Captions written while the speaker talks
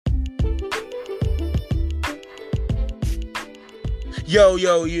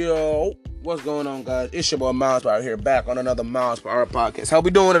Yo. What's going on, guys? It's your boy MylesPerHr here, back on another MylesPerHr podcast. How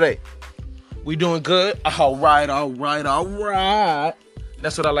we doing today? We doing good? All right.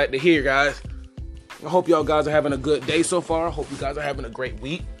 That's what I like to hear, guys. I hope y'all guys are having a good day so far. I hope you guys are having a great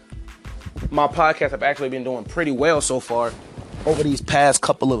week. My podcast have actually been doing pretty well so far over these past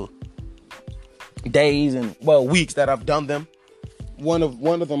couple of days and, weeks that I've done them. One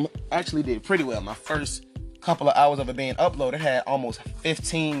of them actually did pretty well. My first couple of hours of it being uploaded had almost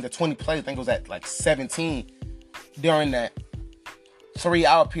 15 to 20 plays. I think it was at like 17 during that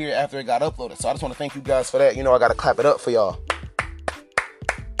 3-hour period after it got uploaded. So I just want to thank you guys for that. You know, I got to clap it up for y'all.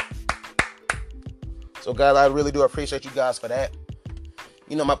 So guys, I really do appreciate you guys for that.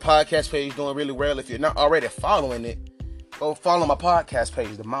 You know, my podcast page is doing really well. If you're not already following it, go follow my podcast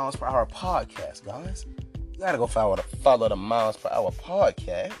page, the MylesPerHr podcast, guys. You got to go follow the MylesPerHr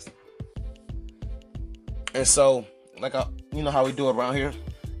podcast. And so, you know how we do it around here.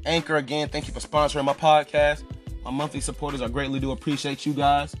 Anchor, again, thank you for sponsoring my podcast. My monthly supporters, I greatly do appreciate you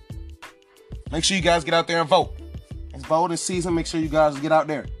guys. Make sure you guys get out there and vote. It's voting season. Make sure you guys get out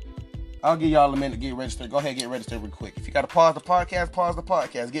there. I'll give y'all a minute to get registered. Go ahead and get registered real quick. If you got to pause the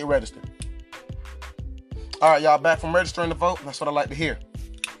podcast, get registered. All right, y'all, back from registering to vote. That's what I like to hear.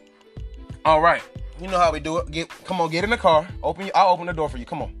 All right. You know how we do it. Come on, get in the car. I'll open the door for you.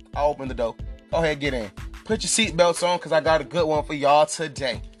 Come on. I'll open the door. Go ahead, get in. Put your seatbelts on because I got a good one for y'all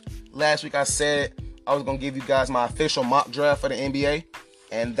today. Last week I said I was going to give you guys my official mock draft for the NBA.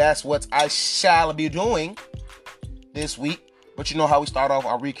 And that's what I shall be doing this week. But you know how we start off.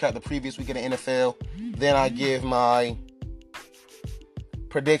 I'll recap the previous week of the NFL. Then I give my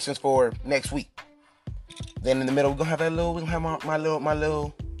predictions for next week. Then in the middle, we're going to have my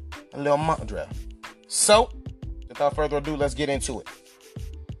little mock draft. So, without further ado, let's get into it.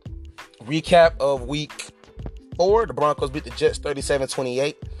 Recap of week 4. The Broncos beat the Jets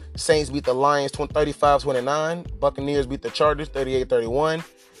 37-28. Saints beat the Lions 35-29. Buccaneers beat the Chargers 38-31.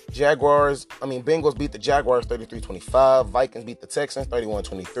 Bengals beat the Jaguars 33-25. Vikings beat the Texans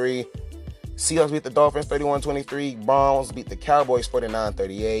 31-23. Seahawks beat the Dolphins 31-23. Browns beat the Cowboys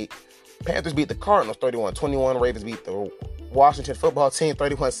 49-38. Panthers beat the Cardinals 31-21. Ravens beat the Washington football team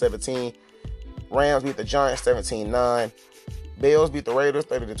 31-17. Rams beat the Giants 17-9. Bills beat the Raiders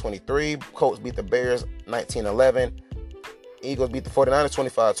 30-23. Colts beat the Bears 19-11. Eagles beat the 49ers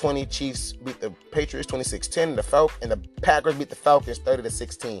 25-20. Chiefs beat the Patriots 26-10. And the Packers beat the Falcons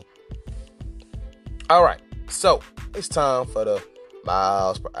 30-16. All right, so it's time for the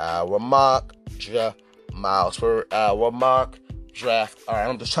MylesPerHr mock draft. MylesPerHr mock draft. All right,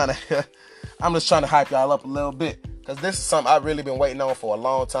 I'm just trying to hype y'all up a little bit because this is something I've really been waiting on for a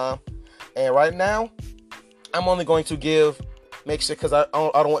long time. And right now, I'm only going to make sure, because I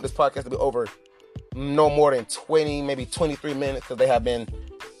don't want this podcast to be over no more than 20, maybe 23 minutes, because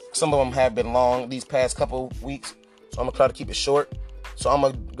some of them have been long these past couple weeks. So I'm going to try to keep it short. So I'm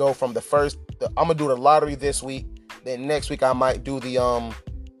going to go from I'm going to do the lottery this week. Then next week I might do I'm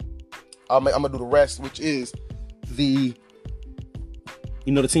going to do the rest, which is the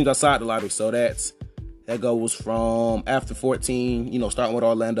teams outside the lottery. So that goes from after 14, starting with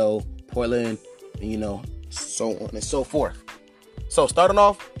Orlando, Portland, and, so on and so forth. So starting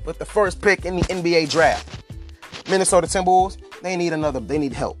off with the first pick in the NBA draft, Minnesota Timberwolves. They need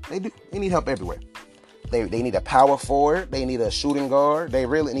help. They need help everywhere. They need a power forward. They need a shooting guard. They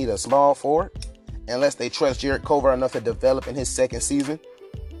really need a small forward, unless they trust Jarrett Culver enough to develop in his second season.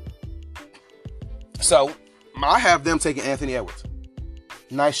 So I have them taking Anthony Edwards.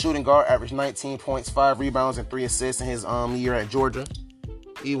 Nice shooting guard, averaged 19 points, 5 rebounds, and 3 assists in his year at Georgia.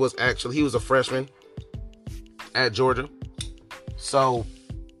 He was a freshman at Georgia. So,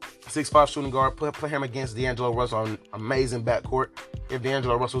 6'5" shooting guard, put him against D'Angelo Russell on amazing backcourt. If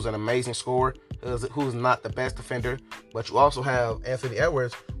D'Angelo Russell's an amazing scorer, who's not the best defender, but you also have Anthony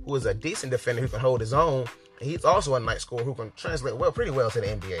Edwards, who is a decent defender who can hold his own, and he's also a nice scorer who can translate pretty well to the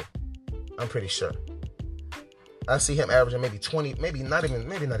NBA. I'm pretty sure. I see him averaging maybe 20, maybe not even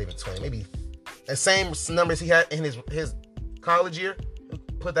 20, maybe the same numbers he had in his college year.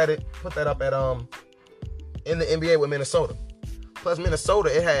 Put that up at in the NBA with Minnesota. Plus,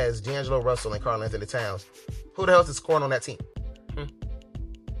 Minnesota, it has D'Angelo Russell and Karl Anthony Towns. Who the hell is scoring on that team?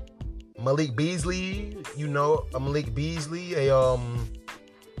 Malik Beasley,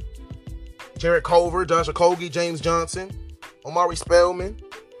 Jarrett Culver, Josh Okogie, James Johnson, Omari Spellman.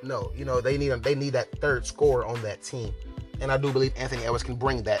 No, they need that third scorer on that team. And I do believe Anthony Edwards can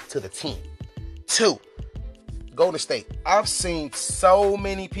bring that to the team. 2, Golden State. I've seen so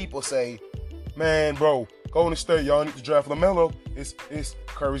many people say, man, bro, Golden State, y'all need to draft LaMelo. It's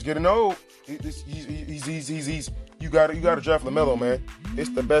Curry's getting old. He's you gotta draft LaMelo, man. It's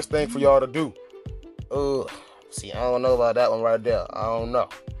the best thing for y'all to do. See, I don't know about that one right there. I don't know.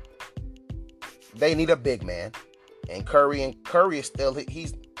 They need a big man, and Curry is still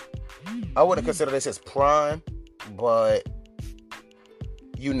he's. I wouldn't consider this his prime, but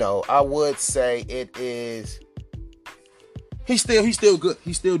I would say it is. He's still good.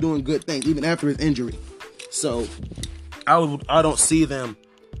 He's still doing good things even after his injury. So I don't see them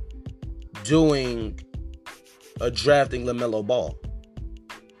doing a drafting LaMelo Ball.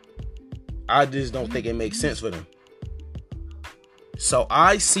 I just don't think it makes sense for them. So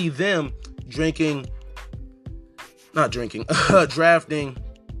I see them drafting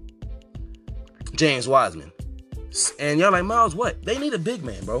James Wiseman. And y'all like, Miles, what? They need a big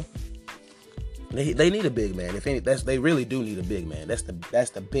man, bro. They need a big man. If any, they really do need a big man. That's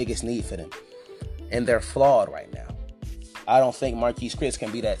the biggest need for them. And they're flawed right now. I don't think Marquise Chris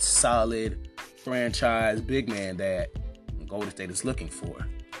can be that solid franchise big man that Golden State is looking for.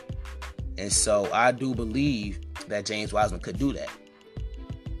 And so I do believe that James Wiseman could do that.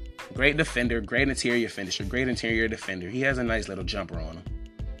 Great defender, great interior finisher, great interior defender. He has a nice little jumper on him,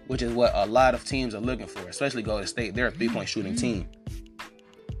 which is what a lot of teams are looking for, especially Golden State. They're a three-point shooting team.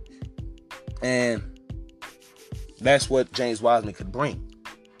 And that's what James Wiseman could bring.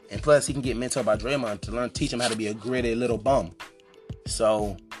 And plus, he can get mentored by Draymond to teach him how to be a gritty little bum.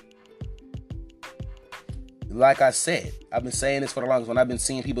 So, like I said, I've been saying this for the longest. When I've been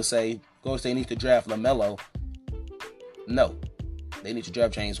seeing people say, Golden State needs to draft LaMelo. No. They need to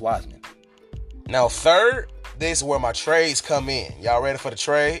draft James Wiseman. Now, third, this is where my trades come in. Y'all ready for the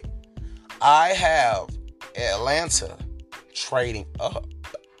trade? I have Atlanta trading up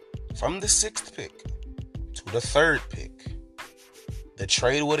from the 6th pick to the 3rd pick. The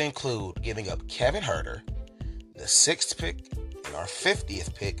trade would include giving up Kevin Huerter, the 6th pick, and our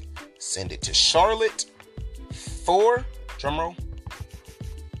 50th pick. Send it to Charlotte for, drumroll,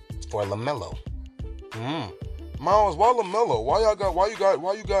 for LaMelo. Miles, why LaMelo? Why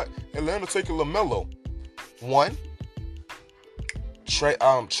you got Atlanta taking LaMelo? One,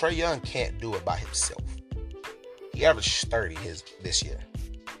 Trae Young can't do it by himself. He averaged 30 this year.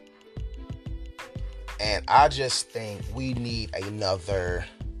 And I just think we need another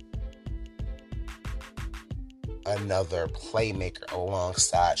playmaker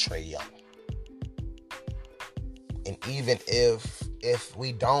alongside Trae Young. And even if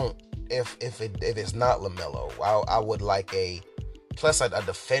we don't, if it's not LaMelo, I would like a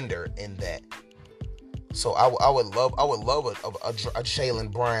defender in that. So I would love a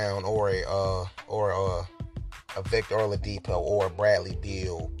Jaylen Brown or a Victor Oladipo or a Bradley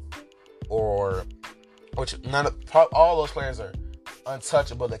Beal, or which all those players are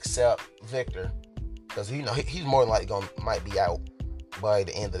untouchable except Victor, because he's more than likely might be out by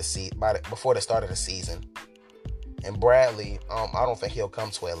the end of the season, before the start of the season. And Bradley, I don't think he'll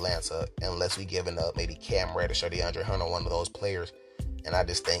come to Atlanta unless we giving up maybe Cam Reddish or DeAndre Hunter, one of those players. And I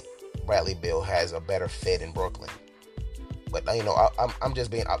just think Bradley Beal has a better fit in Brooklyn. But I'm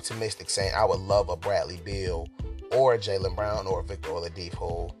just being optimistic, saying I would love a Bradley Beal or a Jaylen Brown or a Victor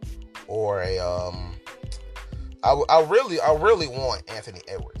Oladipo or a I really want Anthony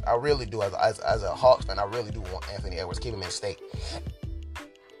Edwards. I really do. As a Hawks fan, I really do want Anthony Edwards. Keep him in state.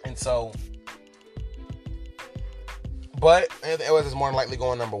 And so, but Anthony Edwards is more than likely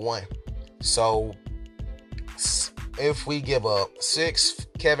going number 1. So, if we give up 6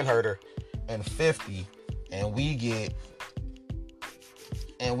 Kevin Huerter and 50, and we get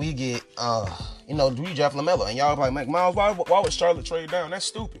we draft LaMelo, and y'all like, Miles, why would Charlotte trade down? That's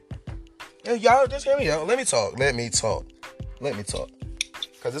stupid. Yeah, y'all just hear me out. Let me talk.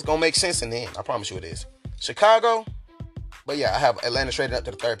 Because it's going to make sense in the end. I promise you it is. Chicago. But yeah, I have Atlanta trading up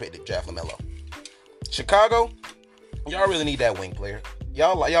to the 3rd pick to draft LaMelo. Chicago. Y'all really need that wing player.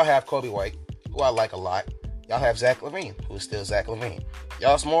 Y'all have Kobe White, who I like a lot. Y'all have Zach LaVine, who is still Zach LaVine.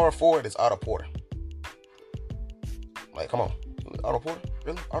 Y'all small forward is Otto Porter. Like, come on. Otto Porter?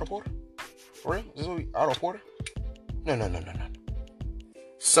 Really? Otto Porter? For real? This is what Otto Porter? No.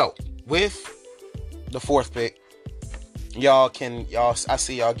 So, with the 4th pick, I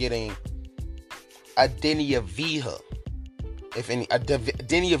see y'all getting a Denny Avdija. If any, a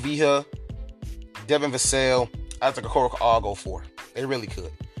Denny Avdija, Devin Vassell, Isaac Okoro could all go for. They really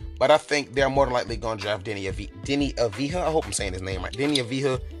could. But I think they're more than likely going to draft Denny Avdija. I hope I'm saying his name right. Denny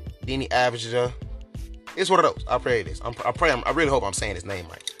Avdija, Denny Avdija. It's one of those. I pray it is. I really hope I'm saying his name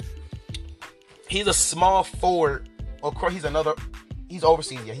right. He's a small forward. Of course, he's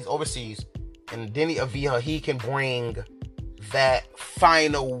overseas. Yeah, he's overseas. And Denny Avdija, he can bring that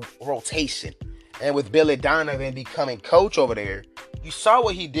final rotation. And with Billy Donovan becoming coach over there, you saw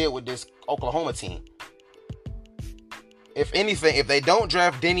what he did with this Oklahoma team. If anything, if they don't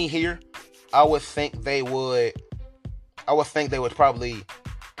draft Denny here, I would think they would probably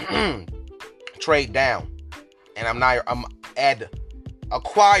trade down. And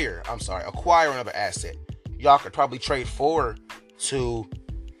acquire another asset. Y'all could probably trade for to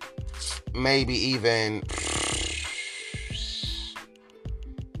maybe even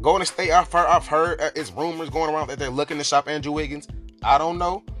Golden State. I've heard it's rumors going around that they're looking to shop Andrew Wiggins. I don't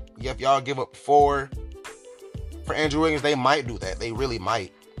know. If y'all give up for Andrew Wiggins, they might do that. They really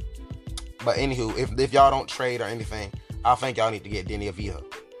might. But anywho, if y'all don't trade or anything, I think y'all need to get Denny Avila.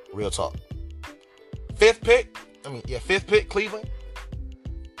 Real talk. Fifth pick, Cleveland.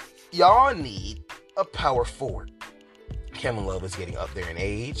 Y'all need a power forward. Kevin Love is getting up there in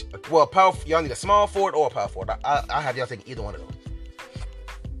age. Well, y'all need a small forward or a power forward. I have y'all take either one of those.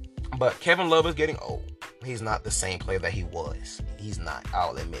 But Kevin Love is getting old. He's not the same player that he was. He's not.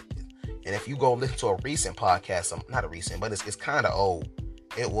 I'll admit it. And if you go listen to a recent podcast, not a recent, but it's kind of old.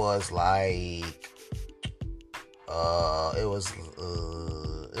 It was like, it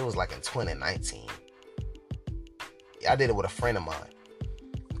was like in 2019. I did it with a friend of mine.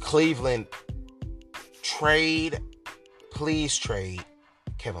 Cleveland, please trade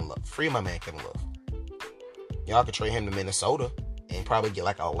Kevin Love. Free my man Kevin Love. Y'all could trade him to Minnesota and probably get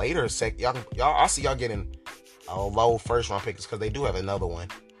like a later I'll see y'all getting a low first round pick because they do have another one,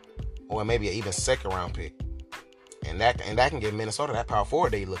 or maybe an even second round pick, and that can give Minnesota that power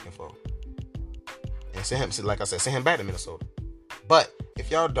forward they're looking for, and send him back to Minnesota. But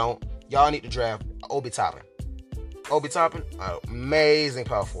if y'all don't, y'all need to draft Obi Toppin. Obi Toppin, amazing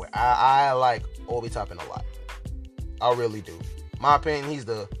power forward. I like Obi Toppin a lot. I really do. My opinion, he's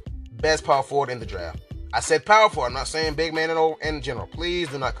the best power forward in the draft. I said power forward. I'm not saying big man in general. Please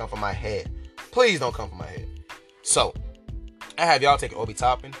do not come from my head. Please don't come from my head. So, I have y'all taking Obi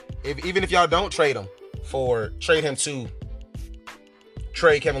Toppin. Even if y'all don't trade him to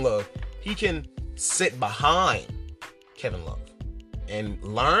trade Kevin Love, he can sit behind Kevin Love and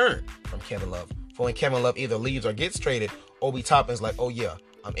learn from Kevin Love. For when Kevin Love either leaves or gets traded, Obi Toppin's like, oh yeah,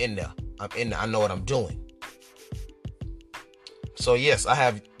 I'm in there. I know what I'm doing. So yes, I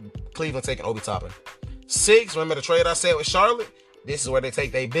have Cleveland taking Obi Toppin. 6, remember the trade I said with Charlotte? This is where they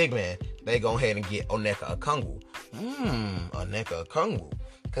take their big man. They go ahead and get Onyeka Okongwu. Onyeka Okongwu.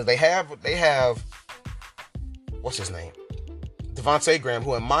 Because they have, what's his name? Devontae Graham,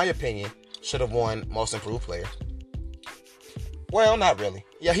 who in my opinion should have won Most Improved Player. Well, not really.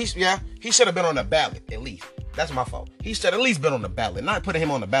 He should have been on the ballot at least. That's my fault. He should have at least been on the ballot. Not putting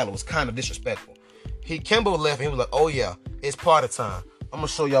him on the ballot was kind of disrespectful. Kimbo left and he was like, oh yeah, it's party time. I'm going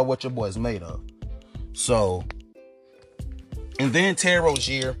to show y'all what your boy's made of. So, and then Terry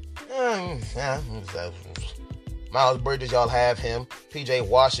Rozier. Miles Bridges, y'all have him. PJ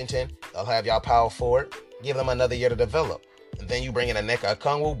Washington, y'all have y'all power forward. Give them another year to develop. And then you bring in Onyeka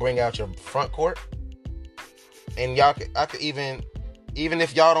Okongwu, bring out your front court. And I could even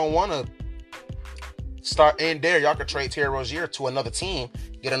if y'all don't want to start in there, y'all could trade Terry Rozier to another team,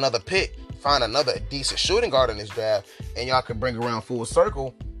 get another pick, find another decent shooting guard in this draft, and y'all could bring around full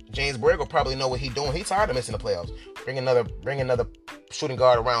circle. James Borrego will probably know what he's doing. He's tired of missing the playoffs. Bring another shooting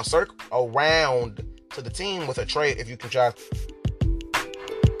guard around to the team with a trade if you can try.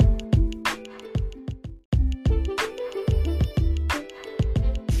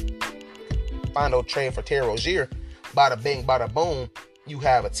 Find a trade for Terry Rozier. Bada bing, bada boom. You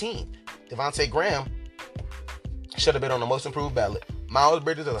have a team. Devontae Graham should have been on the Most Improved ballot. Miles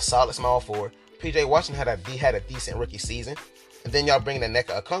Bridges is a solid small forward. PJ Washington had a decent rookie season. And then y'all bring in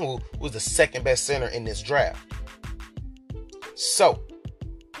Onyeka Okongwu, who's the second best center in this draft. So,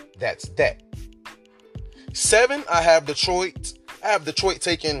 that's that. 7, I have Detroit.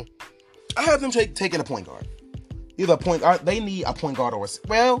 Taking a point guard. Either a point guard. They need a point guard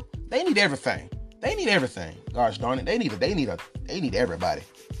they need everything. Gosh darn it. They need everybody.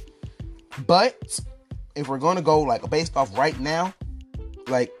 But if we're going to go like based off right now,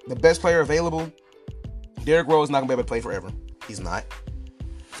 like the best player available, Derrick Rose is not going to be able to play forever. He's not.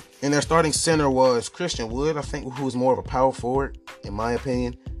 And their starting center was Christian Wood, I think, who's more of a power forward, in my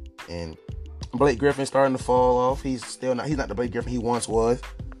opinion. And Blake Griffin's starting to fall off. He's not the Blake Griffin he once was.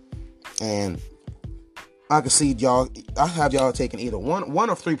 And I can see I have y'all taking either one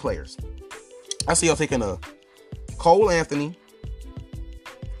of 3 players. I see y'all taking a Cole Anthony.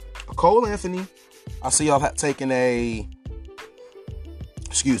 I see y'all taking a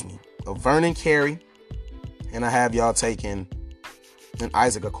Vernon Carey. And I have y'all taking an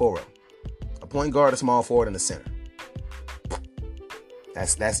Isaac Okoro. A point guard, a small forward, and a center.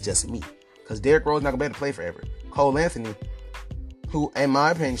 That's just me. because Derrick Rose not gonna be able to play forever. Cole Anthony, who in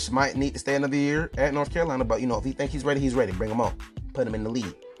my opinion might need to stay another year at North Carolina, but if he think he's ready, he's ready. Bring him on, put him in the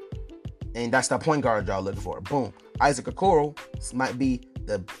league, and that's the point guard y'all looking for. Boom. Isaac Okoro might be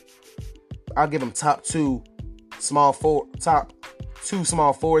I'll give him top two small forwards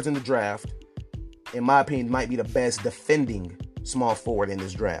in the draft. In my opinion, might be the best defending small forward in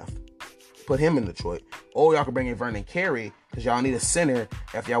this draft. Put him in Detroit. Or y'all can bring in Vernon Carey, because y'all need a center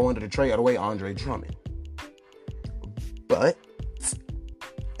if y'all wanted to trade away Andre Drummond. But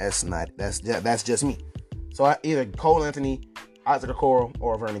that's just me. So either Cole Anthony, Isaac Okoro,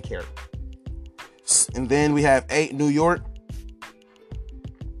 or Vernon Carey. And then we have 8 New York.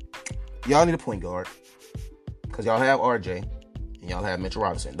 Y'all need a point guard, because y'all have RJ and y'all have Mitchell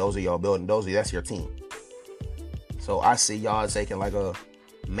Robinson. Those are y'all building. That's your team. So I see y'all taking like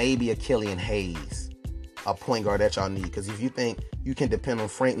maybe a Killian Hayes, a point guard that y'all need. Because if you think you can depend on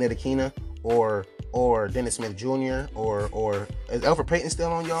Frank Ntilikina or Dennis Smith Jr. or is Elfrid Payton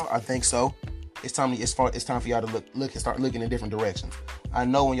still on y'all? I think so. It's time for y'all to look and start looking in different directions. I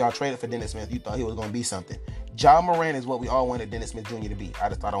know when y'all traded for Dennis Smith, you thought he was going to be something. Ja Morant is what we all wanted Dennis Smith Jr. to be. I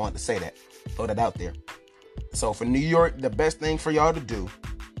just thought I wanted to say that. Throw that out there. So for New York, the best thing for y'all to do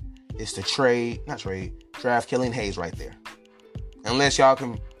is to draft Killian Hayes right there. Unless y'all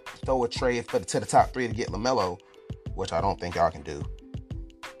can throw a trade to the top 3 to get LaMelo, which I don't think y'all can do.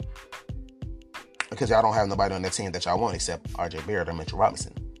 Because y'all don't have nobody on that team that y'all want except RJ Barrett or Mitchell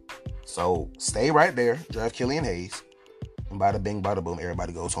Robinson. So stay right there, draft Killian Hayes, and bada bing, bada boom,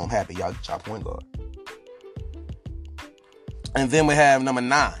 everybody goes home happy. Y'all get y'all point guard. And then we have number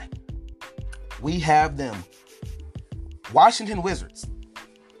 9. We have them. Washington Wizards.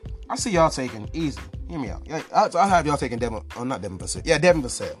 I see y'all taking easy. Hear me out. I'll have y'all taking Devin Vassell. Yeah, Devin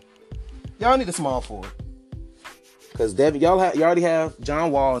Vassell. Y'all need a small forward. Because you already have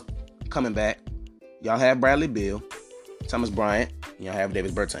John Wall coming back. Y'all have Bradley Beal, Thomas Bryant, and y'all have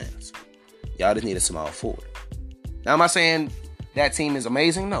Davis Bertans. Y'all just need a small forward. Now, am I saying that team is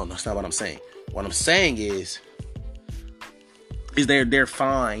amazing? No, that's not what I'm saying. What I'm saying is they're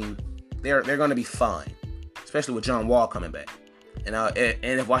fine. They're going to be fine, especially with John Wall coming back. And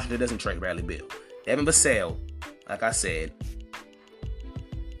if Washington doesn't trade Bradley Beal. Devin Vassell, like I said,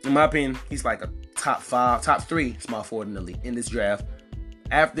 in my opinion, he's like a top 3 small forward in the league in this draft.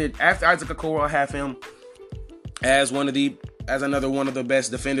 After Isaac Okoro, I have him as another one of the best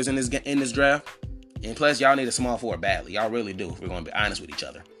defenders in this draft. And plus, y'all need a small forward badly. Y'all really do, if we're going to be honest with each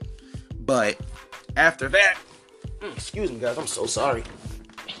other. But after that, excuse me, guys, I'm so sorry.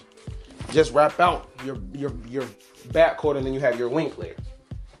 Just wrap out your backcourt, and then you have your wing player.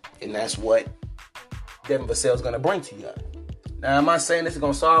 And that's what Devin Vassell is going to bring to you. Now, am I saying this is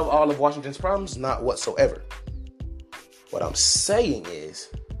going to solve all of Washington's problems? Not whatsoever. What I'm saying is,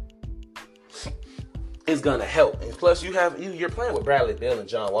 it's going to help. And plus, you're playing with Bradley Beal and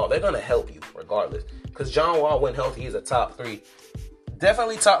John Wall. They're going to help you regardless. Because John Wall, when healthy, he's a top 3.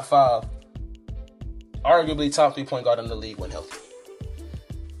 Definitely top 5. Arguably top 3 point guard in the league when healthy.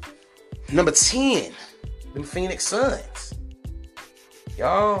 Number 10, the Phoenix Suns.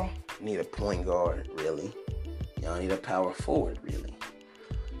 Y'all need a point guard, really. Y'all need a power forward, really.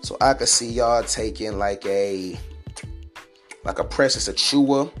 So I could see y'all taking like a Precious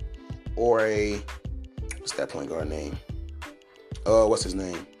Achiuwa or what's that point guard name? What's his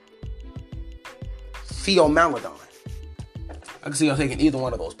name? Theo Maledon. I can see y'all taking either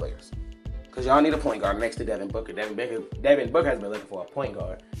one of those players. Because y'all need a point guard next to Devin Booker. Devin Booker has been looking for a point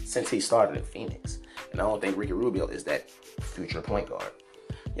guard since he started at Phoenix. And I don't think Ricky Rubio is that future point guard.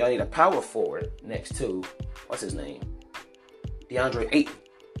 Y'all need a power forward next to, what's his name? DeAndre Ayton.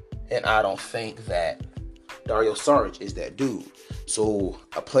 And I don't think that Dario Saric is that dude. So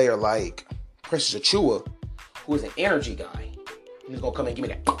a player like Precious Achiuwa, who is an energy guy, he's going to come and give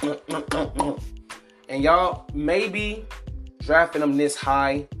me that. And y'all, maybe drafting him this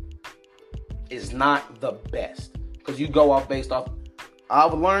high is not the best. Because you go off based off,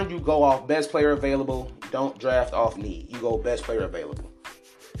 I've learned you go off best player available. Don't draft off need. You go best player available.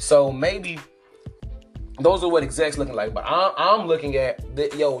 So maybe those are what execs looking like. But I'm looking at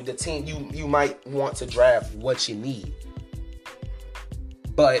the team you might want to draft what you need.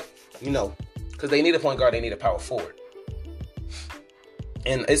 But, because they need a point guard, they need a power forward.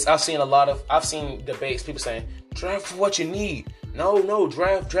 And I've seen debates, people saying, draft for what you need. No,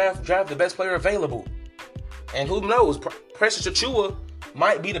 draft the best player available. And who knows, Precious Achiuwa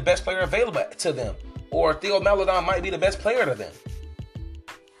might be the best player available to them. Or Theo Maledon might be the best player to them.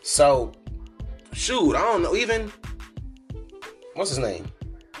 So, shoot, I don't know, even, what's his name?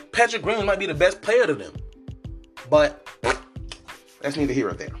 Patrick Green might be the best player to them. But, that's neither here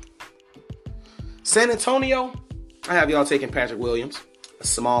or there. San Antonio, I have y'all taking Patrick Williams, a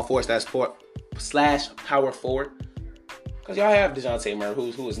small forward slash power forward. Because y'all have DeJounte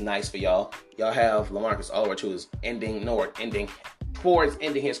Murray, who is nice for y'all. Y'all have LaMarcus Aldridge, who is ending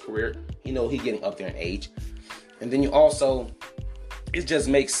his career. You know he's getting up there in age. And then you also, it just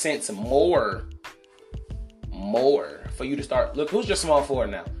makes sense more for you to start. Look, who's your small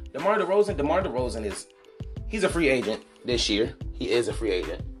forward now? DeMar DeRozan he's a free agent this year. He is a free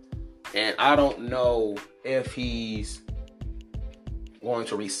agent. And I don't know if he's going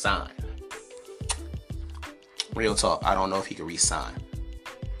to re-sign. Real talk, I don't know if he can re-sign.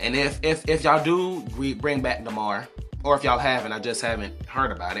 And if y'all do bring back DeMar, or if y'all haven't, I just haven't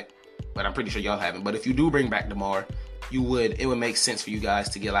heard about it, but I'm pretty sure y'all haven't. But if you do bring back DeMar, it would make sense for you guys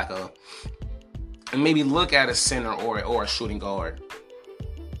to get and maybe look at a center or a shooting guard.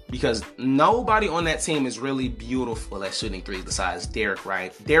 Because nobody on that team is really beautiful at shooting threes besides Derek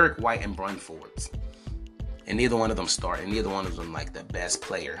White, and Bryn Forbes. And neither one of them start, and neither one of them like the best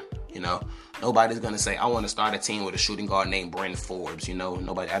player. You know, nobody's gonna say, I want to start a team with a shooting guard named Bryn Forbes. You know,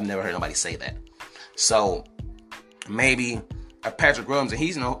 I've never heard nobody say that. So maybe a Patrick Williams, and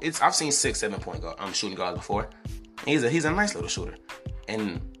I've seen 6-7 point guard shooting guards before. He's a nice little shooter.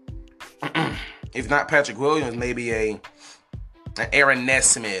 And if not Patrick Williams, maybe an Aaron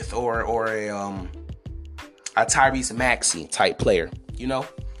Nesmith or a Tyrese Maxey type player, you know?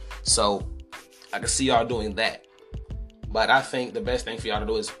 So I can see y'all doing that. But I think the best thing for y'all to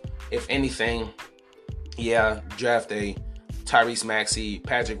do is, if anything, draft a Tyrese Maxey,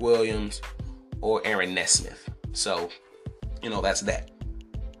 Patrick Williams, or Aaron Nesmith. So, that's that.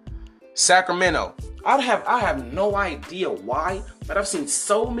 Sacramento. I have no idea why, but I've seen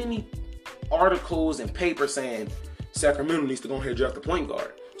so many articles and papers saying Sacramento needs to go ahead and draft the point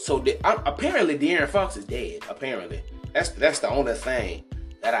guard. So apparently De'Aaron Fox is dead. Apparently, that's the only thing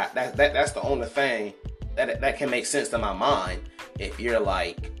that's the only thing that can make sense to my mind. If you're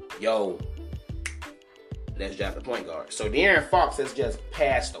like, yo, let's draft the point guard. So De'Aaron Fox has just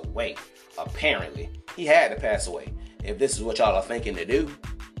passed away. Apparently, he had to pass away. If this is what y'all are thinking to do,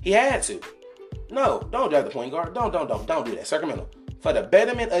 he had to. No, don't draft the point guard. Don't do that, Sacramento. For the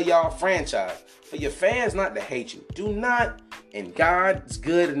betterment of y'all franchise, for your fans not to hate you, do not, in God's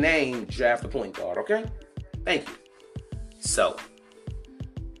good name, draft the point guard, okay? Thank you. So,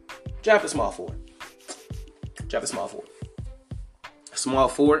 draft a small forward. Draft a small forward. A small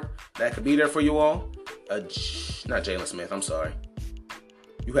forward that could be there for you all. Not Jalen Smith, I'm sorry.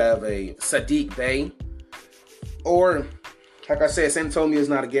 You have a Sadiq Bey. Or, like I said, San Antonio is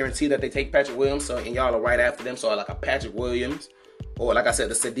not a guarantee that they take Patrick Williams, and y'all are right after them. So, like a Patrick Williams, or like I said,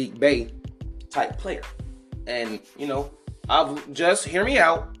 the Sadiq Bey type player. And, I'll just hear me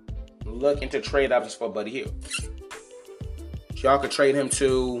out. Look into trade options for Buddy Hield. Y'all could trade him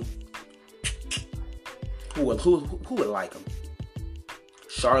to who would like him?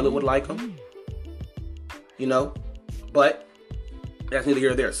 Charlotte would like him. But that's neither here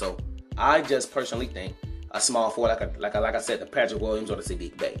nor there. So I just personally think a small forward, like I said, the Patrick Williams or the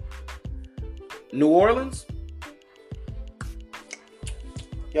Sadiq Bey. New Orleans.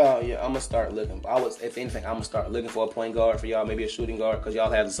 I'm gonna start looking. If anything, I'm gonna start looking for a point guard for y'all, maybe a shooting guard, because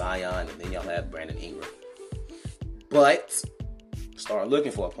y'all have Zion and then y'all have Brandon Ingram. But start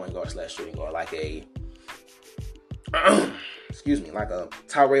looking for a point guard / shooting guard, like a like a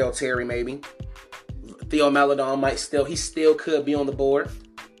Tyrell Terry maybe. Theo Maledon he still could be on the board.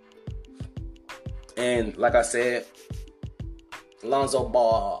 And like I said, Lonzo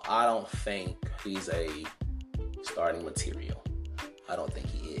Ball, I don't think he's a starting material. I don't think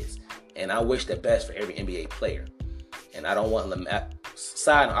he is. And I wish the best for every NBA player. And I don't want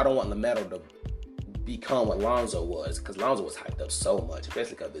LaMelo to become what Lonzo was, because Lonzo was hyped up so much,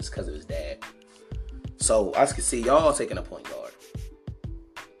 especially because of his dad. So I could see y'all taking a point guard.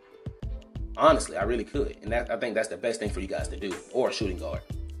 Honestly, I really could. And I think that's the best thing for you guys to do, or a shooting guard.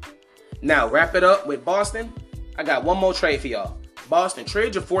 Now, wrap it up with Boston. I got one more trade for y'all. Boston,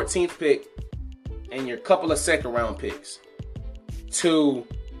 trade your 14th pick and your couple of second-round picks to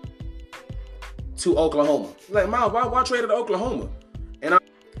Oklahoma. Like, Miles, why trade it to Oklahoma?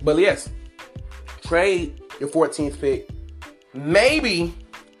 But yes, trade your 14th pick. Maybe,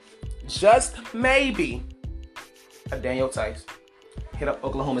 just maybe, a Daniel Tice. Hit up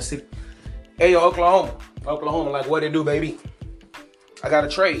Oklahoma City. Hey, yo, Oklahoma, like, what it do, baby? I got a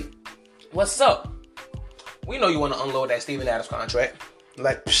trade. What's up? We know you want to unload that Steven Adams contract.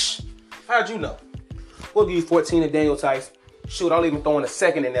 Like, psh, how'd you know? We'll give you 14 and Daniel Tice. Shoot, I'll even throw in a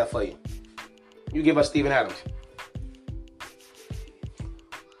second in there for you. You give us Steven Adams.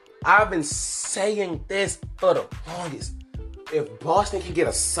 I've been saying this for the longest. If Boston can get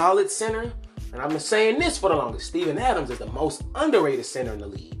a solid center And I've been saying this for the longest. Steven Adams is the most underrated center in the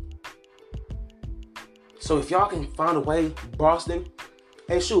league. So if y'all can find a way, Boston,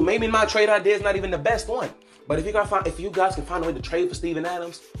 hey, shoot, maybe my trade idea is not even the best one. But if you guys can find a way to trade for Steven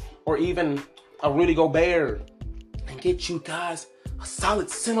Adams or even a Rudy Gobert and get you guys a solid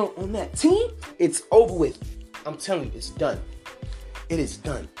center on that team, it's over with. I'm telling you, it's done. It is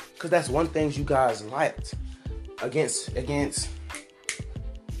done. Because that's one thing you guys liked against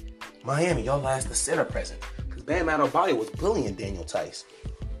Miami. Y'all lost the center present. Because Bam Adebayo was bullying Daniel Tice.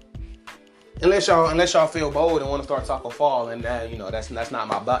 Unless y'all feel bold and want to start talking fall, and that's not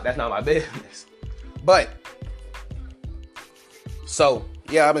my business. But so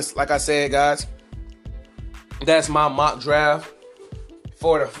yeah, like I said, guys, that's my mock draft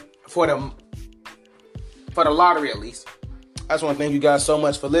for the lottery at least. I just want to thank you guys so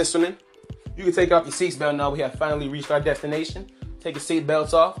much for listening. You can take off your seatbelt now. We have finally reached our destination. Take your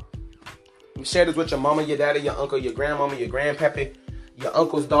seatbelts off. Share this with your mama, your daddy, your uncle, your grandmama, your grandpappy, your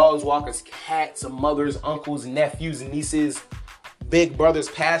uncles, dogs, walkers, cats, mothers, uncles, nephews, nieces, big brothers,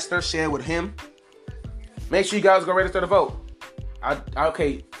 pastor. Share with him. Make sure you guys go register to vote.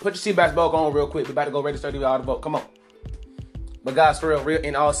 Okay, put your seatbelt back on real quick. We're about to go register to vote. Come on. But guys, for real,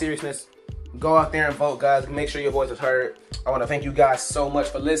 in all seriousness, go out there and vote, guys. Make sure your voice is heard. I want to thank you guys so much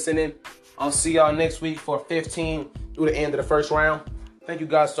for listening. I'll see y'all next week for 15 through the end of the first round. Thank you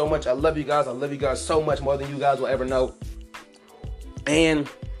guys so much. I love you guys. I love you guys so much, more than you guys will ever know. And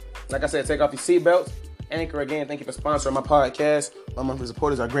like I said, take off your seatbelts. Anchor, again, thank you for sponsoring my podcast. My monthly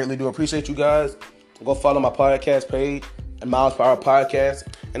supporters, I greatly do appreciate you guys. Go follow my podcast page and MylesPerHr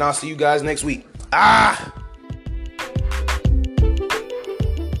Podcast. And I'll see you guys next week.